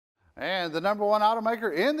And the #1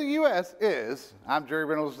 automaker in the U.S. is, I'm Jerry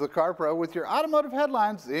Reynolds, the Car Pro, with your automotive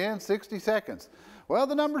headlines in 60 seconds. Well,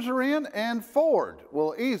 the numbers are in, and Ford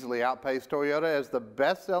will easily outpace Toyota as the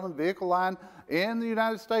best-selling vehicle line in the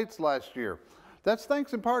United States last year. That's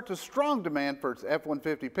thanks in part to strong demand for its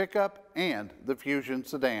F-150 pickup and the Fusion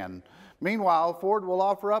sedan. Meanwhile, Ford will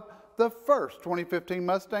offer up the first 2015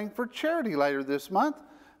 Mustang for charity later this month.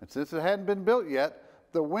 And since it hadn't been built yet,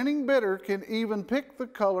 the winning bidder can even pick the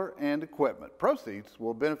color and equipment. Proceeds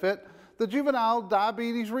will benefit the Juvenile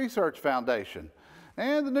Diabetes Research Foundation.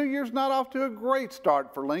 And the new year's not off to a great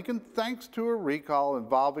start for Lincoln thanks to a recall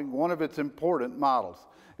involving one of its important models.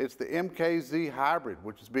 It's the MKZ Hybrid,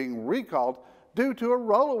 which is being recalled due to a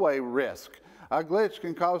rollaway risk. A glitch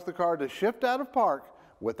can cause the car to shift out of park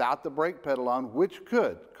without the brake pedal on, which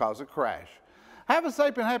could cause a crash. Have a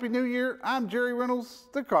safe and happy new year. I'm Jerry Reynolds,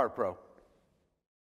 the Car Pro.